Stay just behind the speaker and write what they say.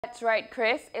That's right,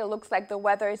 Chris. It looks like the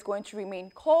weather is going to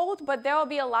remain cold, but there will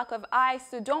be a lack of ice,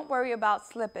 so don't worry about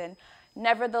slipping.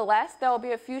 Nevertheless, there will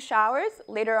be a few showers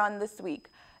later on this week.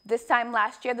 This time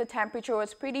last year, the temperature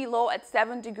was pretty low at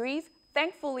 7 degrees.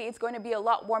 Thankfully, it's going to be a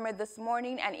lot warmer this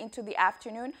morning and into the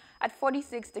afternoon at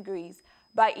 46 degrees.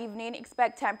 By evening,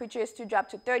 expect temperatures to drop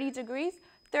to 30 degrees.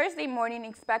 Thursday morning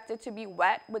expected to be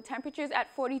wet with temperatures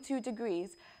at 42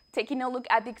 degrees. Taking a look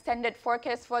at the extended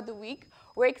forecast for the week,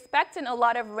 we're expecting a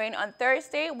lot of rain on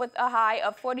Thursday with a high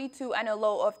of 42 and a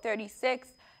low of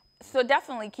 36. So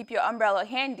definitely keep your umbrella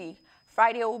handy.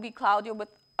 Friday will be cloudy with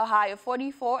a high of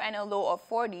 44 and a low of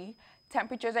 40.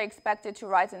 Temperatures are expected to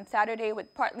rise on Saturday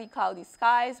with partly cloudy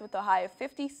skies with a high of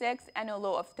 56 and a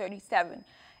low of 37.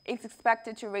 It's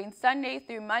expected to rain Sunday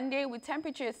through Monday with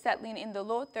temperatures settling in the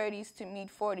low 30s to mid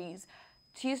 40s.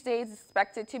 Tuesday is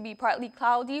expected to be partly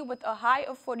cloudy with a high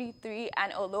of 43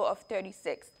 and a low of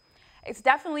 36. It's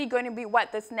definitely going to be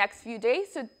wet this next few days,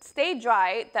 so stay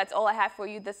dry. That's all I have for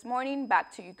you this morning.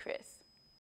 Back to you, Chris.